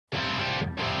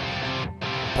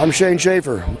I'm Shane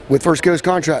Schaefer with First Coast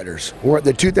Contractors. We're at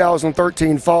the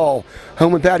 2013 Fall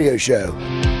Home and Patio Show.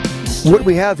 What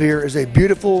we have here is a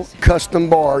beautiful custom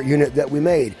bar unit that we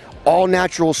made, all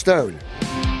natural stone.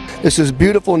 This is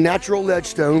beautiful natural ledge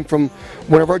stone from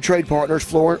one of our trade partners,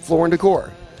 Floor and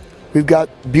Decor. We've got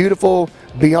beautiful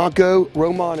Bianco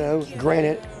Romano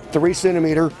granite, 3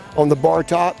 centimeter on the bar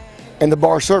top and the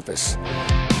bar surface.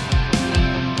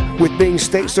 With being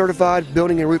state certified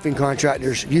building and roofing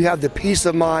contractors, you have the peace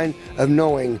of mind of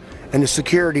knowing and the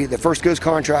security that First Coast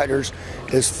Contractors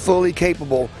is fully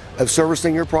capable of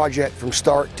servicing your project from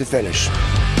start to finish.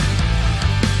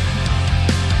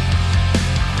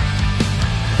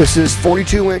 This is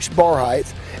 42-inch bar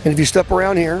height, and if you step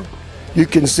around here, you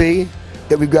can see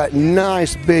that we've got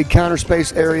nice big counter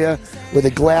space area with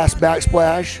a glass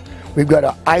backsplash. We've got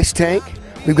an ice tank,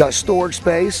 we've got storage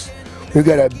space, we've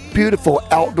got a beautiful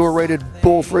outdoor rated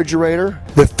bull refrigerator.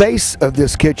 The face of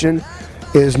this kitchen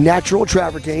is natural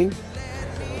travertine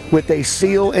with a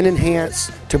seal and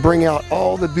enhance to bring out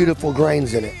all the beautiful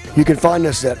grains in it. You can find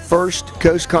us at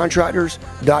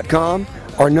firstcoastcontractors.com.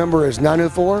 Our number is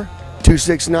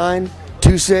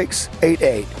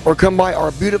 904-269-2688, or come by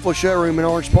our beautiful showroom in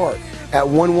Orange Park at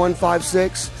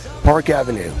 1156 Park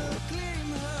Avenue.